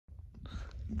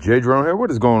J Drone here.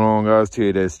 What is going on, guys?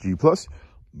 T8SG plus.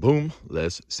 Boom.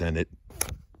 Let's send it.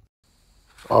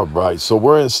 All right. So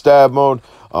we're in stab mode,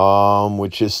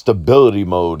 which is stability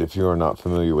mode, if you're not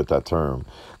familiar with that term.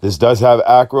 This does have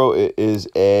acro. It is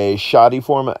a shoddy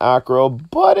form of acro,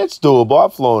 but it's doable.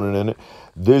 I've flown it in it.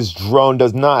 This drone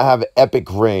does not have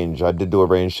epic range. I did do a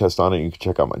range test on it. You can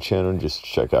check out my channel. Just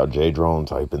check out J Drone.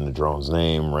 Type in the drone's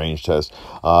name, range test.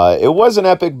 It wasn't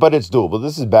epic, but it's doable.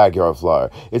 This is backyard flyer.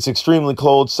 It's extremely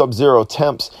cold, sub-zero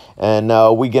temps, and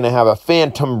we're going to have a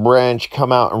phantom branch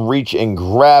come out and reach and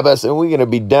grab us, and we're going to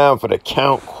be down for the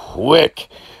count quick.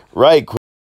 Right quick.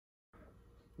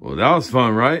 Well, that was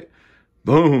fun, right?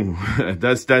 Boom.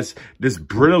 That's this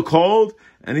brittle cold.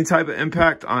 Any type of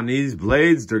impact on these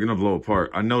blades, they're going to blow apart.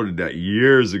 I noted that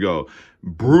years ago.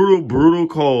 Brutal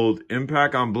cold.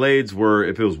 Impact on blades where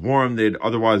if it was warm, they'd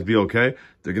otherwise be okay.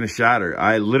 They're going to shatter.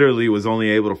 I literally was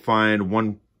only able to find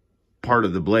one part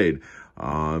of the blade.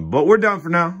 But we're done for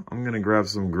now. I'm going to grab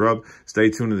some grub.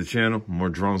 Stay tuned to the channel. More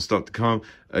drone stuff to come.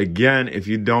 Again, if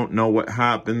you don't know what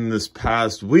happened this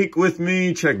past week with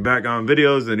me, check back on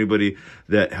videos. Anybody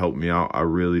that helped me out, I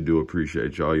really do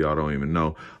appreciate y'all. Y'all don't even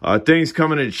know. Things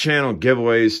coming to the channel,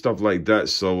 giveaways, stuff like that.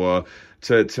 So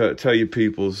tell you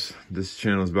peoples, this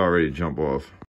channel is about ready to jump off.